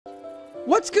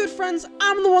What's good, friends?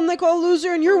 I'm the one they call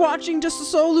Loser, and you're watching Just a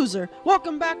Soul Loser.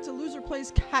 Welcome back to Loser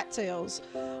Plays Cattails.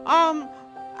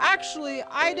 Actually,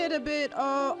 I did a bit,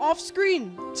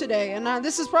 off-screen today, and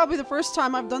this is probably the first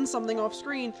time I've done something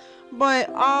off-screen, but,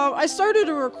 I started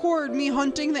to record me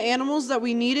hunting the animals that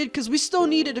we needed, because we still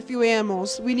needed a few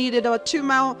animals. We needed, two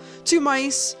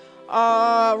mice,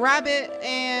 rabbit,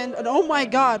 and oh my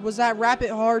god, was that rabbit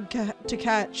hard to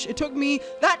catch.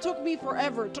 That took me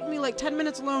forever. It took me like 10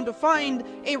 minutes alone to find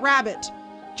a rabbit.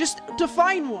 Just to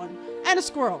find one. And a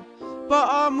squirrel.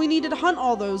 But, we needed to hunt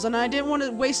all those, and I didn't want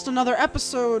to waste another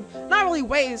episode. Not really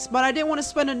waste, but I didn't want to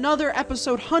spend another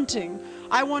episode hunting.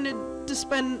 I wanted to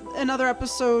spend another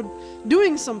episode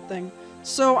doing something.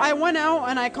 So I went out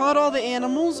and I caught all the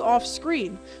animals off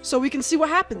screen, so we can see what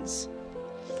happens.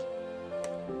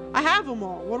 I have them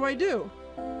all. What do I do?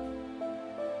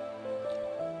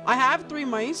 I have 3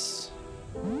 mice.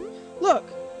 Look.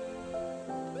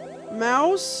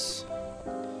 Mouse.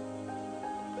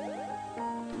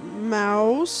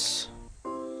 Mouse.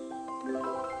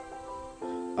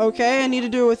 Okay, I need to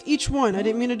do it with each one. I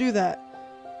didn't mean to do that.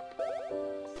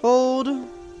 Hold.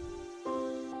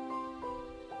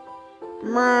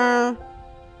 Meh.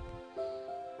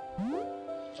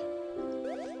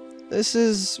 This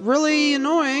is really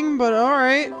annoying, but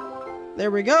alright. There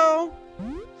we go.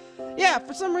 Yeah,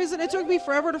 for some reason it took me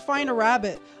forever to find a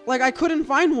rabbit. Like, I couldn't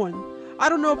find one. I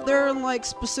don't know if they're in, like,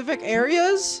 specific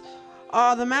areas.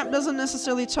 The map doesn't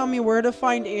necessarily tell me where to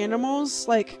find animals.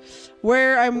 Like,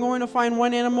 where I'm going to find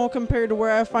one animal compared to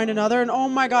where I find another. And oh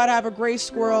my god, I have a gray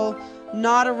squirrel,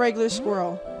 not a regular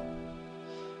squirrel.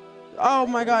 Oh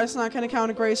my god, it's not gonna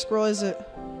count a gray squirrel, is it?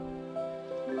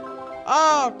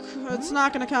 Oh, it's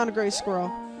not gonna count a gray squirrel.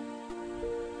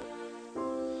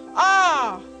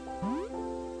 Ah!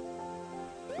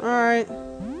 Alright.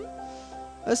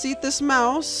 Let's eat this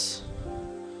mouse.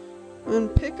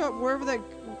 And pick up wherever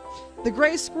the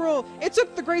gray squirrel. It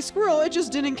took the gray squirrel, it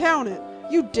just didn't count it.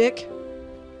 You dick.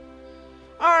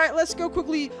 Alright, let's go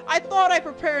quickly. I thought I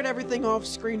prepared everything off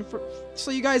screen so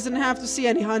you guys didn't have to see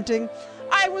any hunting.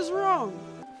 I was wrong.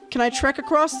 Can I trek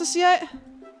across this yet?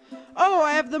 Oh,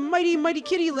 I have the mighty, mighty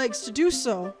kitty legs to do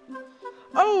so.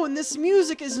 Oh, and this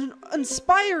music is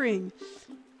inspiring.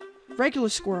 Regular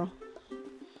squirrel.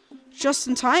 Just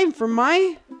in time for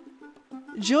my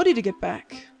agility to get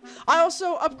back. I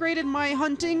also upgraded my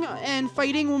hunting and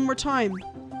fighting one more time.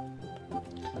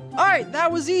 Alright,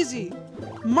 that was easy.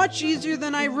 Much easier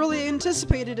than I really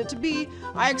anticipated it to be.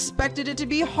 I expected it to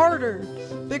be harder,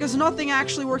 because nothing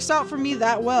actually works out for me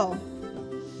that well.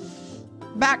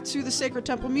 Back to the Sacred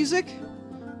Temple music.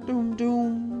 Doom,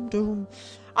 doom, doom.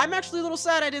 I'm actually a little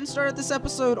sad I didn't start this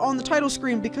episode on the title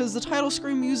screen, because the title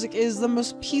screen music is the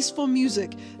most peaceful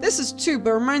music. This is too,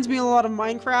 but it reminds me a lot of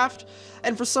Minecraft,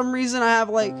 and for some reason I have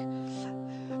like...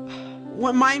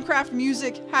 when Minecraft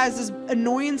music has this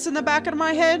annoyance in the back of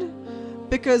my head,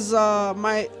 because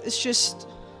it's just...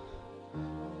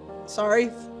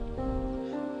 Sorry.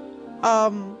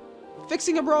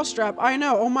 Fixing a brawl strap, I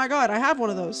know, oh my god, I have one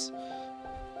of those.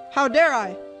 How dare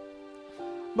I?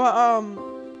 But,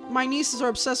 my nieces are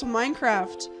obsessed with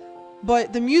Minecraft,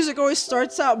 but the music always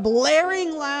starts out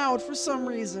blaring loud for some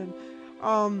reason.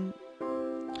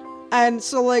 And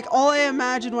so, like, all I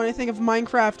imagine when I think of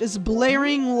Minecraft is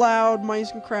blaring loud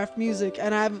Minecraft music,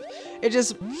 and it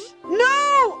just... No!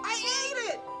 I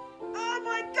ate it! Oh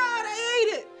my god, I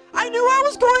ate it! I knew I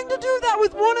was going to do that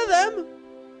with one of them!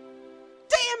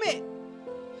 Damn it!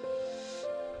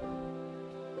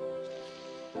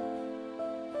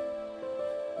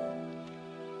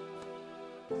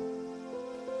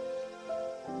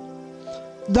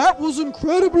 That was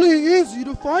incredibly easy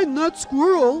to find that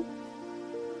squirrel.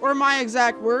 Or my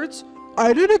exact words,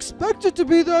 I didn't expect it to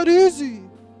be that easy.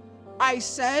 I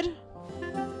said,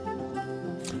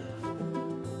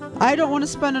 I don't want to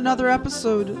spend another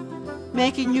episode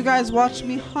making you guys watch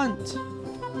me hunt.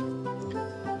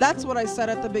 That's what I said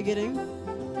at the beginning.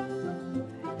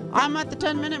 I'm at the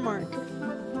 10-minute mark.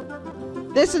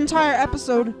 This entire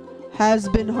episode has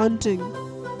been hunting.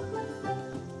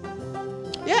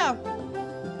 Yeah.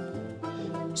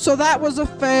 So that was a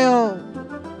fail.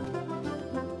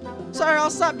 Sorry, I'll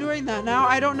stop doing that now.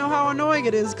 I don't know how annoying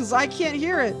it is, because I can't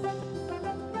hear it.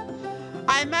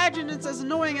 I imagine it's as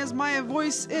annoying as my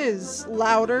voice is.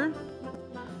 Louder.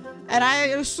 And I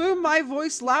assume my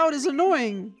voice loud is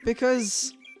annoying,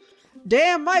 because...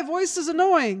 Damn, my voice is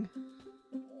annoying.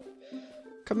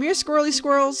 Come here, squirrely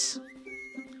squirrels.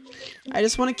 I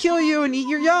just want to kill you and eat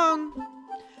your young.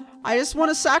 I just want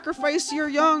to sacrifice your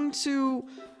young to...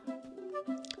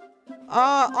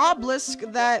 obelisk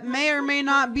that may or may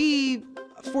not be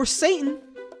for Satan.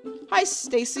 Hi,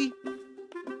 Stacy.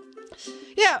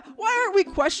 Yeah, why aren't we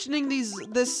questioning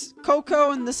this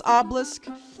Coco and this obelisk?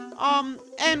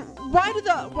 And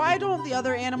why don't the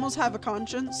other animals have a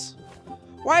conscience?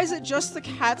 Why is it just the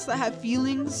cats that have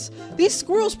feelings? These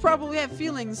squirrels probably have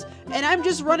feelings, and I'm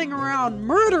just running around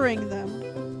murdering them.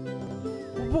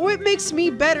 But what makes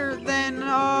me better than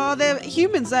the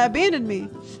humans that abandoned me?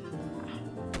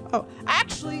 Oh,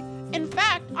 actually, in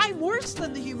fact, I'm worse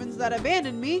than the humans that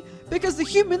abandoned me because the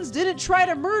humans didn't try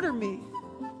to murder me.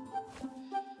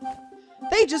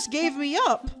 They just gave me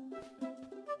up.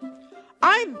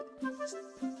 I'm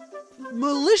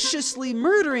maliciously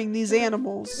murdering these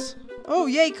animals. Oh,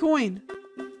 yay, coin.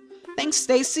 Thanks,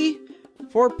 Stacy,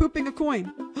 for pooping a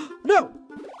coin. No!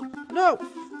 No!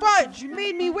 Fudge! You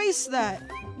made me waste that!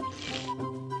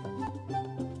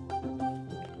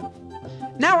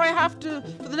 Now I have to,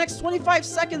 for the next 25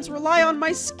 seconds, rely on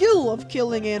my skill of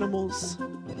killing animals.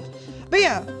 But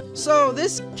yeah, so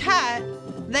this cat,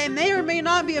 that may or may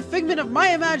not be a figment of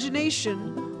my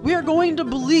imagination, we are going to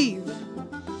believe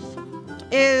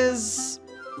is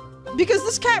because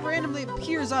this cat randomly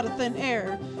appears out of thin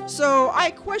air. So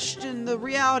I question the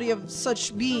reality of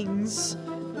such beings.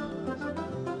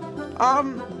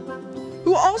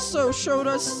 Who also showed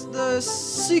us the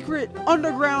secret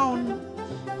underground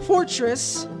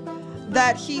fortress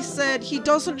that he said he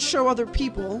doesn't show other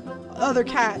people, other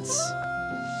cats.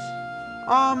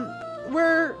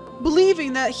 We're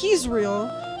believing that he's real.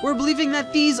 We're believing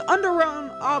that these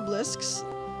underground obelisks,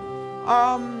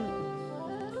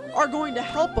 are going to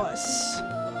help us.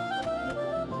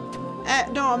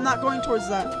 No, I'm not going towards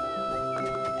that.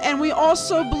 And we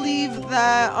also believe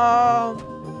that,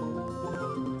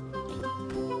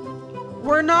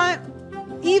 we're not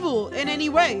evil in any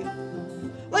way.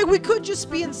 Like, we could just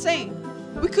be insane.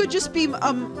 We could just be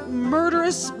a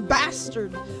murderous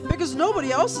bastard because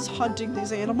nobody else is hunting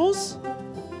these animals.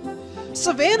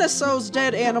 Savannah sells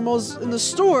dead animals in the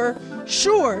store,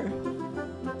 sure.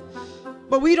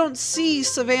 But we don't see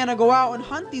Savannah go out and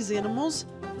hunt these animals.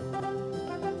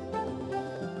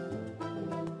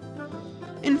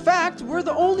 In fact, we're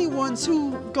the only ones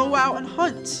who go out and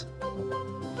hunt.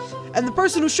 And the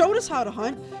person who showed us how to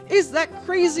hunt is that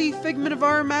crazy figment of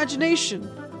our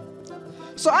imagination.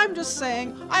 So I'm just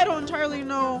saying, I don't entirely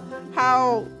know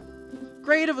how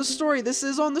great of a story this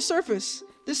is on the surface.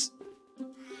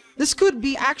 This could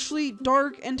be actually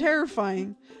dark and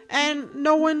terrifying, and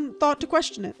no one thought to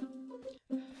question it.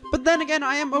 But then again,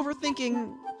 I am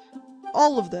overthinking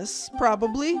all of this,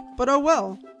 probably, but oh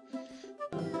well.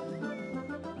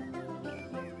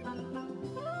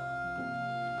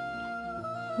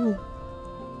 Ooh.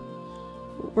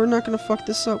 We're not gonna fuck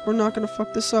this up. We're not gonna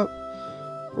fuck this up.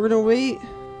 We're gonna wait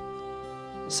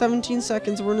 17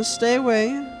 seconds. We're gonna stay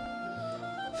away.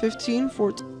 15,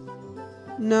 14.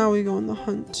 Now we go on the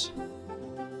hunt.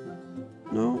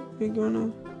 No, we're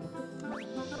gonna...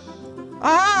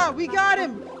 Ah! We got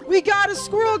him! We got a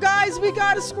squirrel, guys! We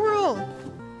got a squirrel!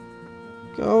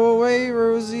 Go away,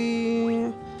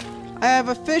 Rosie. I have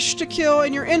a fish to kill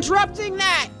and you're interrupting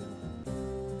that!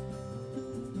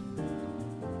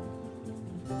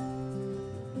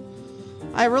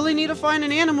 I really need to find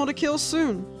an animal to kill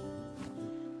soon.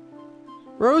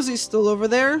 Rosie's still over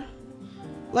there.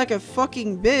 Like a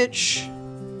fucking bitch.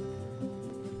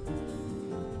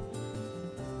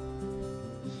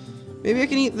 Maybe I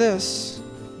can eat this.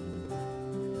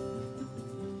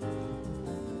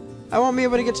 I won't be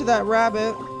able to get to that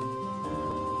rabbit.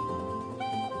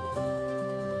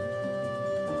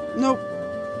 Nope.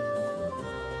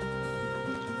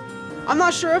 I'm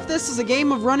not sure if this is a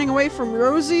game of running away from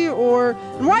Rosie or...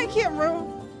 And why can't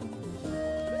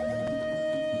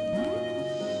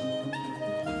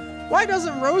Why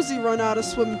doesn't Rosie run out of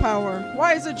swim power?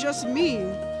 Why is it just me?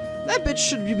 That bitch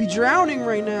should be drowning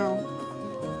right now.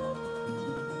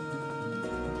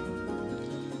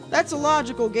 That's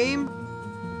illogical, game.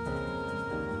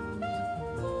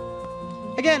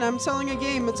 Again, I'm telling a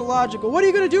game it's illogical. What are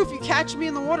you gonna do if you catch me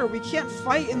in the water? We can't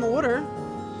fight in the water.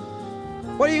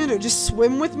 What are you gonna do? Just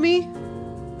swim with me?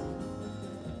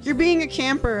 You're being a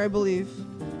camper, I believe.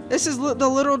 This is the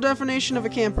literal definition of a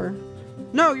camper.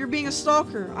 No, you're being a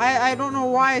stalker. I don't know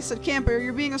why I said camper.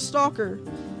 You're being a stalker.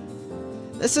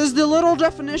 This is the literal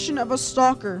definition of a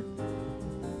stalker.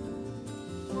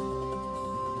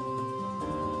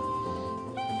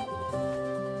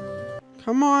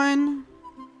 Come on.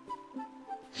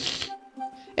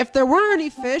 If there were any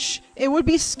fish, it would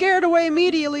be scared away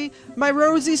immediately by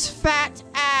Rosie's fat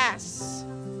ass.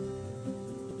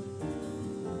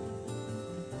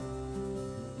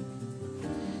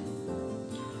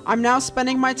 I'm now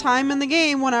spending my time in the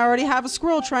game when I already have a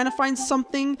squirrel trying to find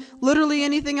something, literally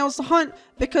anything else to hunt,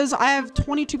 because I have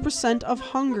 22% of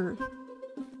hunger.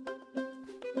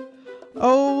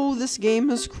 Oh, this game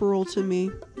is cruel to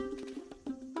me.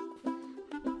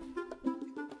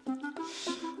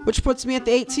 Which puts me at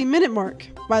the 18-minute mark,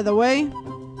 by the way.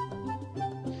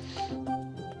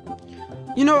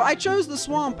 You know, I chose the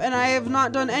swamp and I have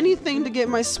not done anything to get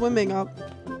my swimming up.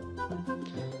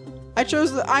 I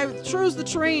chose the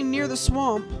terrain near the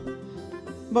swamp,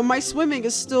 but my swimming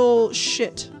is still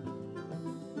shit.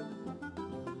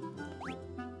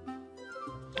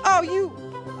 Oh,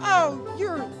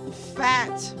 you're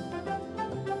fat.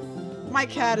 My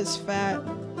cat is fat.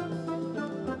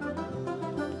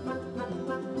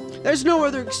 There's no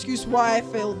other excuse why I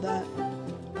failed that.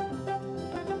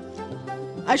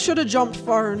 I should have jumped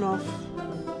far enough.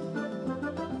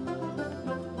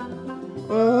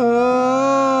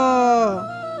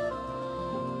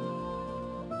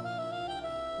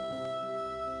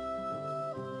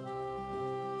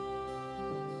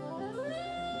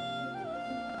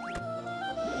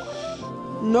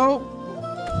 Nope.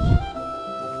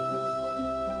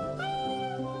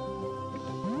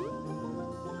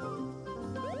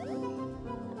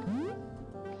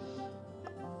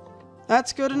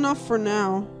 That's good enough for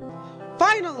now.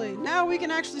 Finally! Now we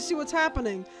can actually see what's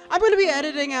happening. I'm going to be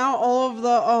editing out all of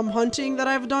the hunting that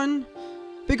I've done.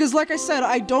 Because like I said,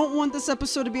 I don't want this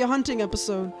episode to be a hunting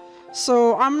episode.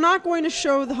 So I'm not going to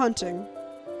show the hunting.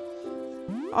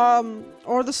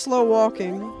 Or the slow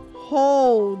walking.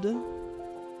 Hold.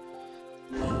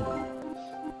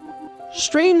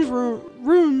 Strange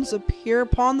runes appear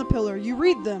upon the pillar. You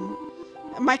read them.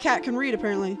 My cat can read,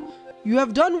 apparently. You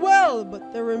have done well,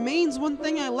 but there remains one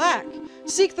thing I lack.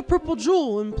 Seek the purple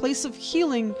jewel in place of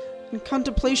healing and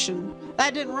contemplation.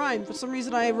 That didn't rhyme. For some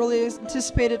reason, I really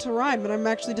anticipated it to rhyme, and I'm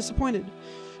actually disappointed.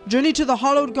 Journey to the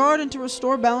hallowed garden to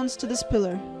restore balance to this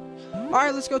pillar.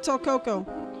 Alright, let's go tell Coco.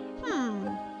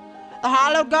 The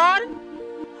hallowed garden?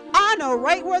 I know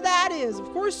right where that is.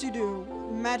 Of course you do.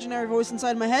 Imaginary voice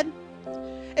inside my head.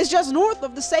 It's just north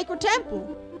of the sacred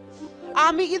temple.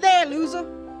 I'll meet you there, loser.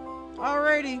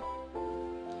 Alrighty.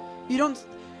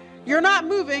 You're not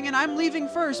moving and I'm leaving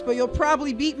first, but you'll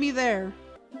probably beat me there.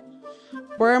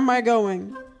 Where am I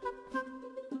going?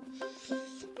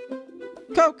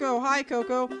 Coco, hi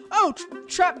Coco. Oh,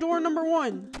 trapdoor number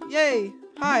 1. Yay,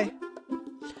 hi.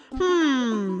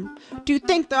 Do you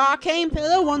think the arcane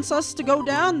pillar wants us to go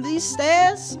down these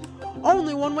stairs?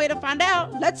 Only one way to find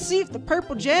out. Let's see if the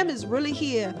purple gem is really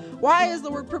here. Why is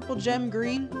the word purple gem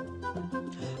green?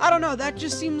 I don't know, that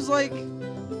just seems like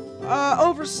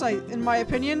oversight in my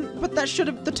opinion, but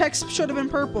the text should have been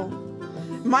purple.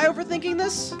 Am I overthinking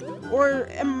this? Or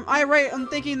am I right on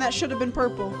thinking that should have been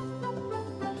purple?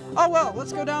 Oh well,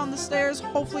 let's go down the stairs.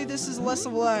 Hopefully this is less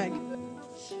of a lag.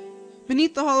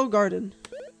 Beneath the hollow garden.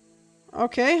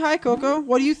 Okay, hi Coco.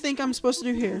 What do you think I'm supposed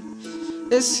to do here?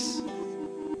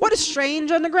 What a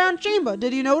strange underground chamber.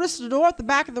 Did you notice the door at the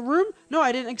back of the room? No,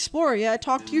 I didn't explore it yet. I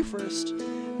talked to you first.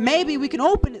 Maybe we can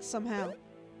open it somehow.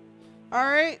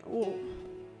 Alright.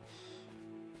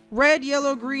 Red,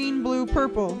 yellow, green, blue,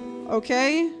 purple.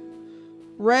 Okay.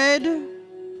 Red.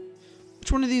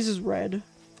 Which one of these is red?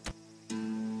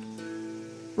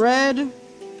 Red.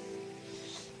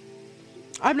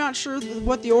 I'm not sure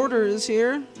what the order is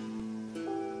here.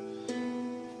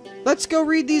 Let's go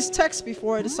read these texts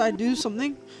before I decide to do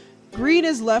something. Green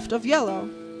is left of yellow.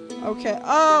 Okay.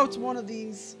 Oh, it's one of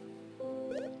these.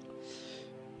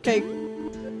 Okay.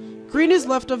 Green is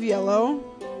left of yellow.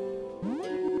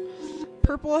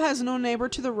 Purple has no neighbor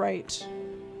to the right.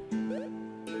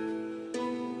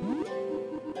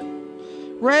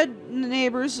 Red's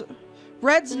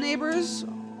neighbors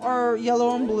are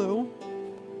yellow and blue.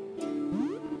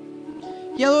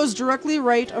 Yellow is directly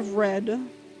right of red.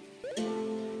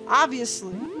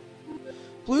 Obviously.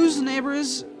 Blue's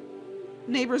neighbor's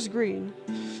green.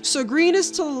 So green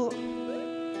is to...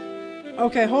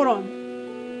 Okay, hold on.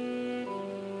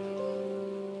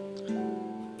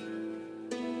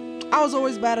 I was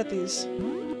always bad at these.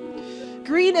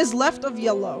 Green is left of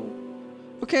yellow.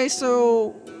 Okay,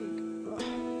 so...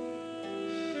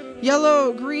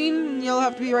 Yellow, green, and yellow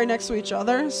have to be right next to each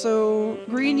other. So,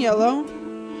 green, yellow.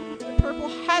 Purple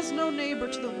has no neighbor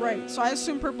to the right, so I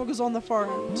assume purple goes on the far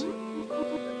end.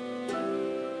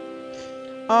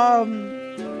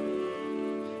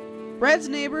 Red's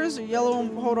neighbors are yellow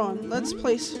and... Hold on, let's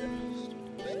place...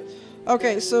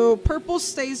 Okay, so purple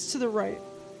stays to the right.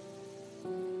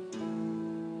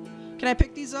 Can I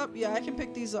pick these up? Yeah, I can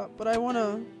pick these up, but I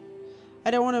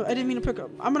didn't mean to pick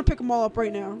up. I'm gonna pick them all up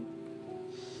right now.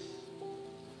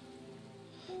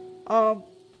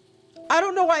 I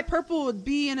don't know why purple would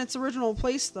be in its original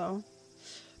place, though.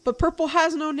 But purple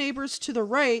has no neighbors to the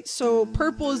right, so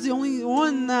purple is the only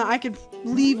one that I could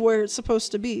leave where it's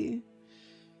supposed to be.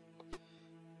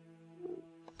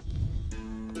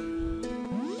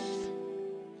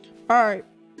 Alright.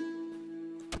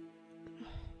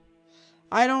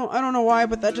 I don't know why,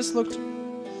 but that just looked...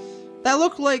 That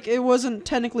looked like it wasn't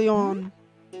technically on.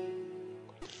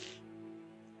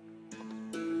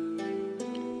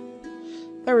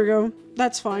 There we go.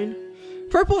 That's fine.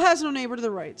 Purple has no neighbor to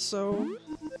the right, so...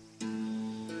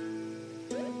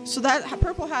 So that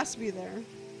purple has to be there.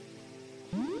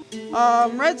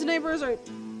 Red's neighbors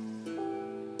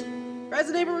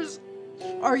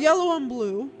are yellow and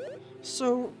blue.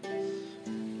 So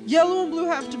yellow and blue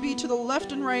have to be to the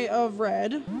left and right of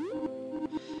red.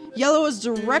 Yellow is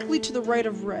directly to the right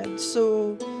of red.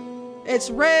 So it's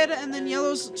red and then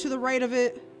yellow's to the right of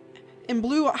it. And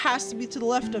blue has to be to the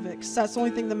left of it, because that's the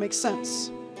only thing that makes sense.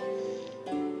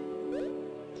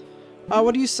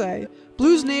 What do you say?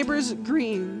 Blue's neighbor's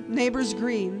green. Neighbor's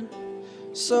green.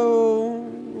 So,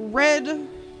 red.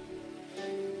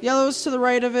 Yellow's to the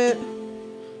right of it.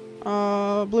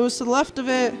 Blue is to the left of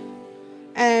it.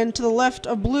 And to the left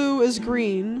of blue is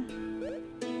green.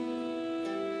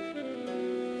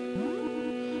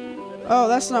 Oh,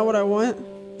 that's not what I want.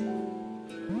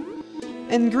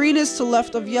 And green is to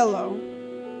left of yellow.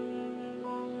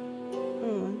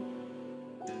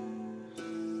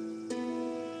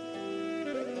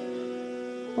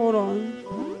 Hold on.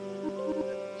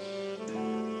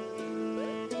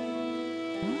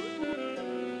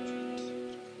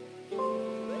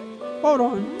 Hold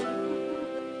on.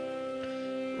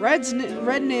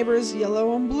 Red neighbors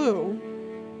yellow and blue.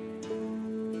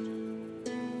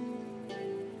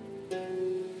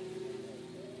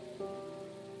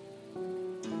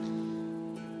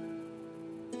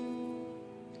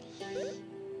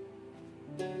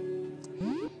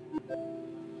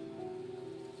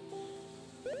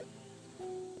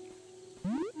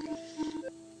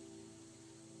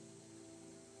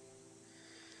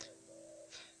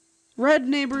 Red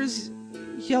neighbors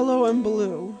yellow and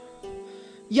blue.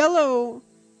 Yellow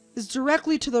is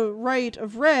directly to the right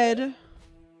of red,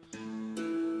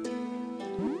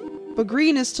 but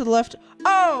green is to the left.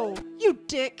 Oh, you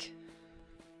dick!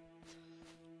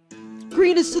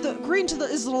 Green is to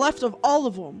the left of all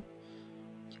of them.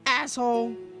 You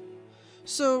asshole.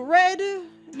 So red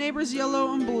neighbors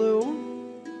yellow and blue.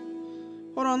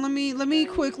 Hold on, let me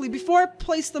quickly, before I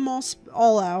place them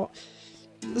all out,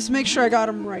 let's make sure I got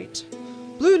them right.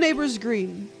 Blue neighbors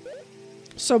green.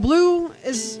 So blue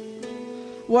is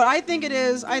what I think it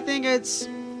is. I think it's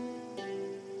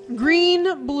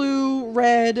green, blue,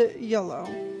 red, yellow.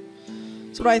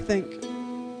 That's what I think.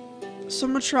 So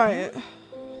I'm gonna try it.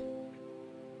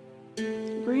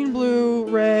 Green, blue,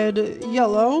 red,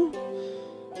 yellow.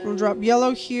 I'm gonna drop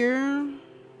yellow here.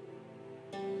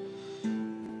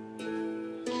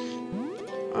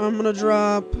 I'm gonna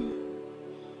drop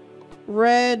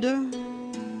red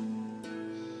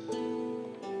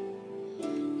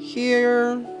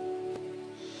here.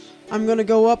 I'm gonna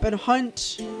go up and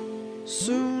hunt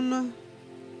soon.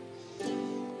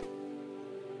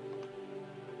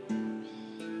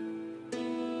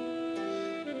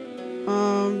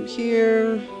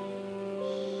 Here.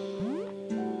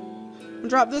 I'll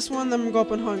drop this one, then we'll go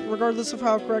up and hunt, regardless of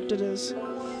how correct it is.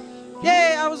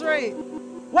 Yay, I was right.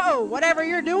 Whoa, whatever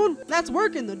you're doing, that's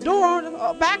working. The door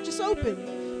back just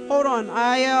opened. Hold on,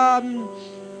 I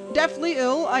definitely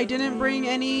ill. I didn't bring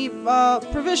any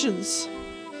provisions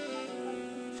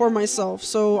for myself,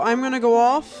 so I'm gonna go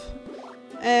off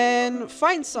and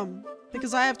find some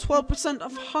because I have 12%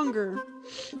 of hunger,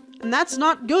 and that's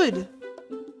not good.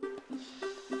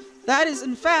 That is,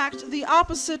 in fact, the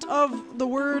opposite of the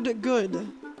word good.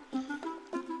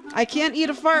 I can't eat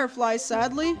a firefly,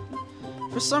 sadly.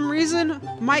 For some reason,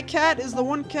 my cat is the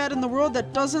one cat in the world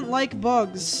that doesn't like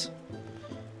bugs.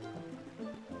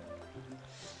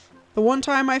 The one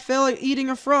time I fail at eating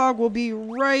a frog will be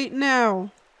right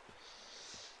now.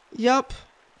 Yup.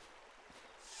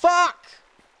 Fuck!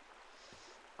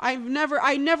 I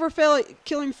never fail at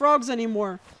killing frogs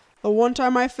anymore. The one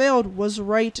time I failed was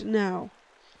right now.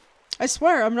 I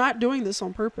swear, I'm not doing this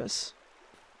on purpose.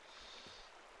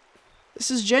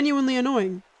 This is genuinely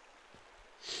annoying.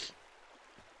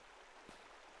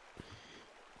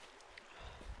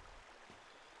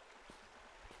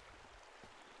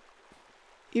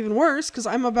 Even worse, because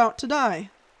I'm about to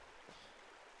die.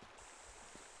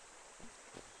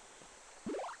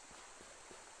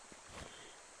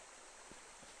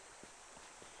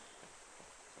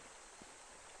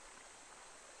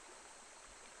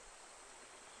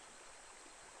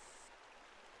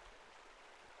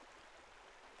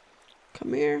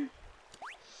 Come here.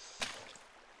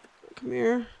 Come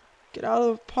here. Get out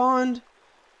of the pond.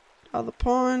 Get out of the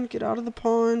pond. Get out of the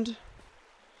pond.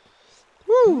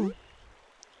 Woo!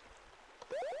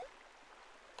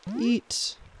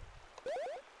 Eat.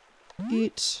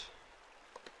 Eat.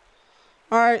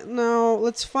 Alright, now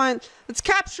let's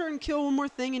capture and kill one more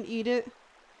thing and eat it.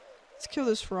 Let's kill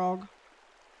this frog.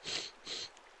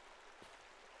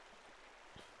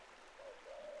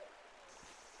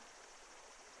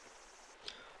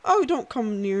 Oh, don't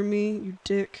come near me, you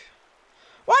dick.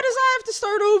 Why does I have to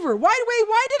start over? Why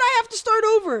did I have to start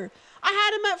over? I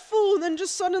had him at full and then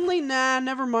just suddenly, nah,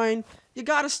 never mind. You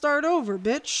gotta start over,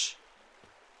 bitch.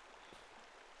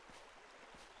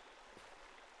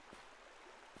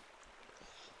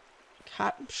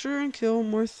 Capture and kill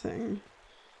one more thing.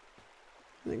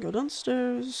 And then go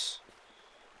downstairs.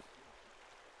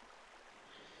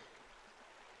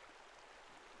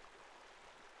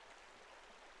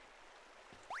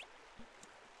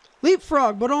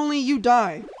 Leapfrog, but only you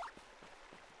die.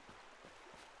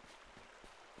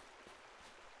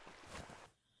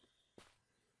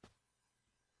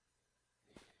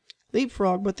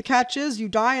 Leapfrog, but the catch is you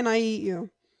die and I eat you.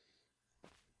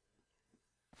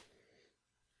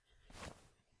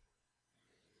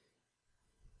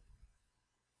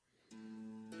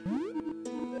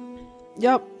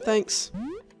 Yep, thanks.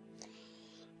 Alright,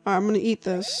 I'm gonna eat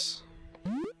this.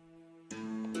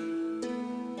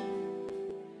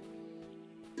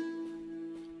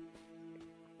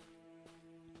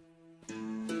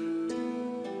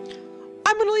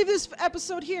 I'm gonna leave this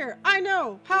episode here. I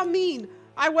know, how mean.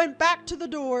 I went back to the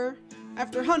door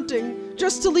after hunting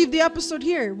just to leave the episode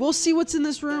here. We'll see what's in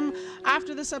this room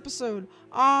after this episode.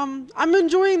 I'm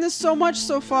enjoying this so much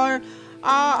so far.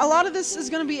 A lot of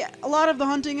the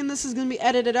hunting in this is gonna be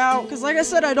edited out because, like I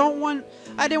said, I didn't want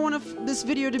this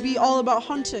video to be all about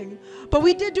hunting. But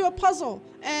we did do a puzzle,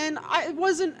 and it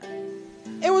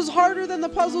was harder than the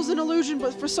puzzles in Illusion,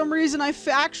 but for some reason I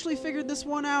actually figured this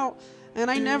one out, and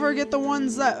I never get the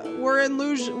ones that were in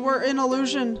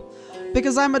Illusion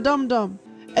because I'm a dum-dum.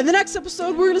 In the next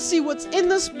episode, we're gonna see what's in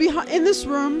this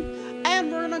room.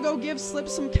 And we're gonna go give Slip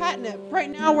some catnip. Right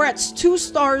now we're at 2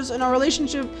 stars in our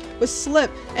relationship with Slip,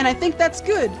 and I think that's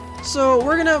good. So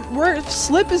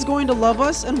Slip is going to love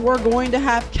us, and we're going to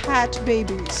have cat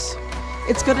babies.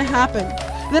 It's gonna happen.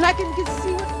 Then I can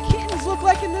see what kittens look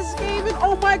like in this game, and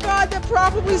oh my god, that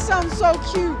probably sounds so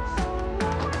cute.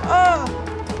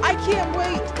 I can't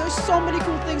wait. There's so many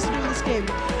cool things to do in this game.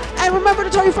 And remember to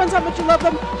tell your friends how much you love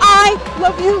them. I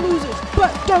love you, losers.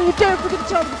 But don't you dare forget to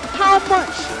tell them how much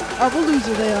of a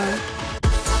loser they are.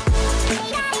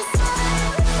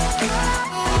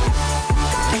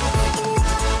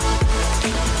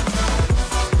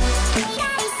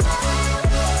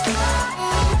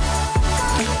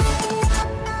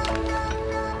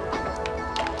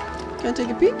 Can I take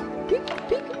a peek? Peek,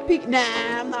 peek, peek. Nah,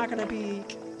 I'm not gonna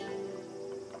peek.